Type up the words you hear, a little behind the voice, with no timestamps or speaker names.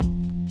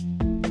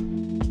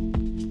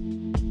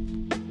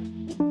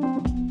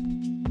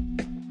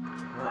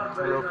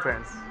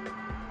Friends,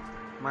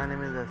 my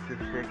name is Asif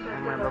Sheikh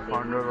and I am the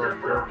founder of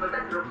the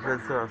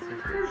Jalsa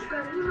Association.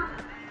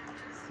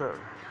 Sir,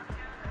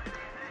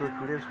 so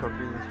today's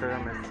topic is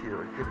Instagram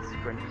SEO Tips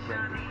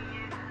 2020.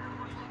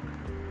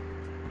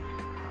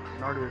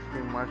 Not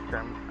wasting much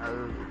time, I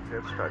will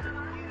get started.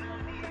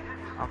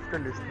 After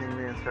listening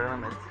to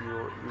Instagram SEO,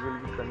 you will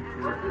be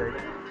confused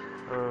like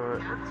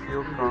SEO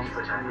comes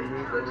only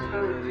in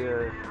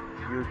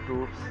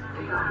YouTube's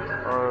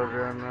or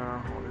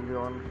only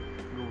on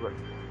Google.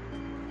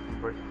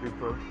 But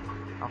people,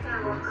 after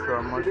doing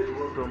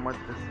so much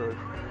research,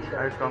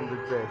 I come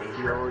with the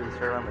SEO,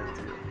 Instagram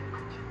SEO.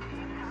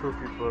 So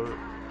people,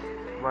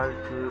 while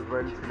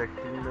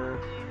selecting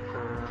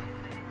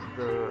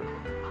the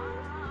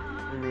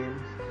name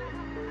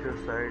of your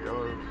site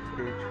or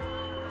page,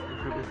 you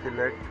should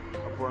select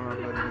upon on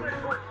the niche.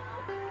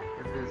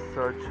 It is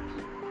search.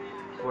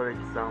 For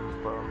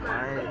example,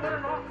 my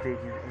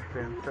page is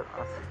influencer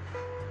Asif.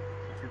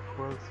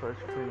 People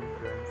search for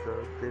influencer,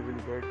 they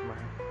will get my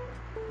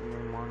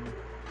name on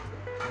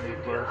the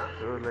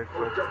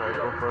first 5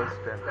 or first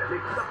 10.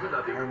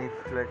 And if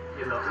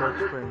search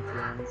for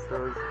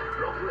influencers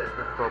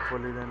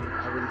properly, then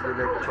I will be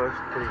first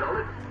 3.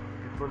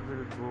 People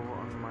will go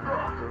on my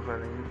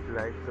profile and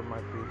like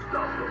my page,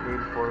 they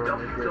will follow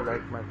me, they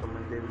like my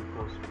comment, they will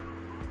post,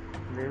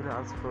 they will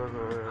ask for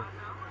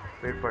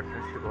paid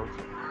partnership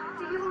also.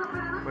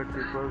 But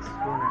people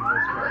don't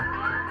understand.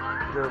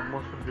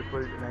 Most of the people,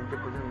 90%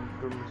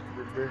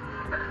 they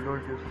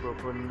don't use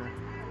proper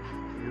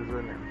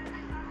username.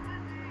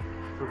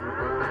 So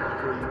people,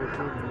 you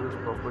should use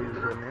proper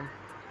username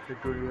to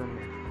your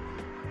name.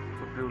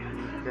 So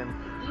you can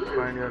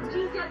find your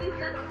name.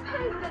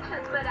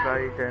 Try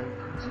it and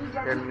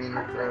tell me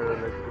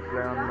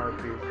reply on my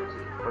page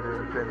or your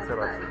influencer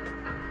also.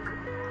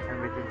 I'm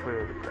waiting for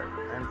your reply.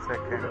 And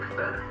second,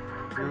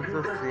 use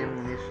the same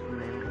niche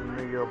name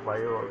in your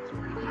bio also,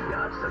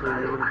 so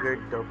you will get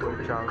double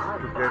chance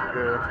to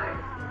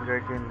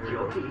get in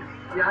result.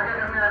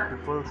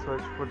 People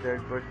search for that,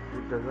 but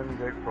it doesn't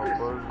get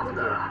proper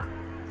result.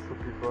 So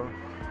people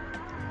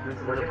use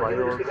the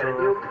bio also,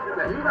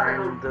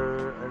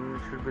 and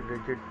it should be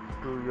related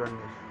to your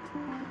niche.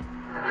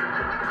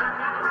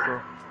 So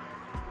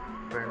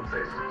friends,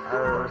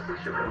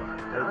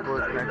 I'll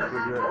post next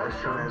video as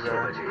soon as I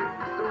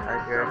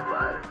get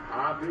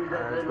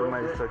to my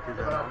researches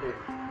and all.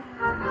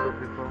 So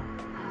people,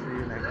 see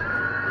you next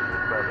time.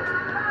 Bye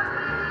bye.